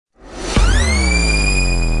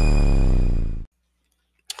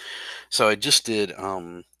So I just did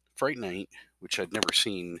Fright Night, which I'd never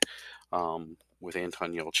seen with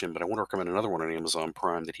Anton Yelchin, but I want to recommend another one on Amazon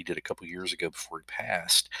Prime that he did a couple years ago before he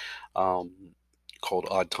passed, um, called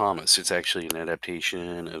Odd Thomas. It's actually an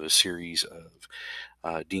adaptation of a series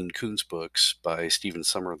of Dean Koontz books by Stephen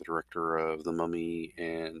Sommer, the director of The Mummy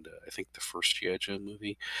and I think the first G.I. Joe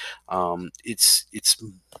movie. It's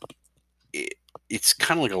it's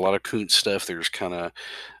kind of like a lot of Koontz stuff. There's kind of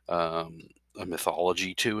um, a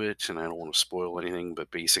mythology to it, and I don't want to spoil anything,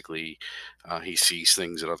 but basically, he sees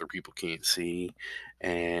things that other people can't see,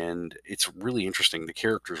 and it's really interesting. The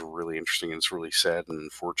characters are really interesting, and it's really sad and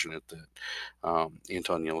unfortunate that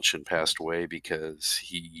Anton Yelchin passed away because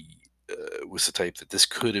he was the type that this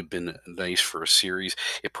could have been nice for a series.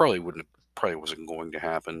 It probably wouldn't. Probably wasn't going to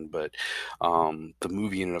happen, but the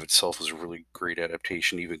movie in and of itself was a really great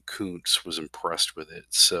adaptation. Even Kuntz was impressed with it.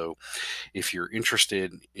 So, if you're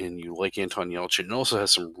interested and you like Anton Yelchin, it also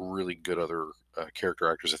has some really good other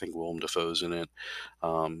character actors. I think Willem Dafoe's in it.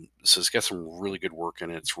 So it's got some really good work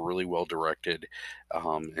in it. It's really well directed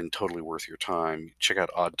and totally worth your time. Check out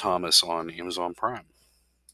Odd Thomas on Amazon Prime.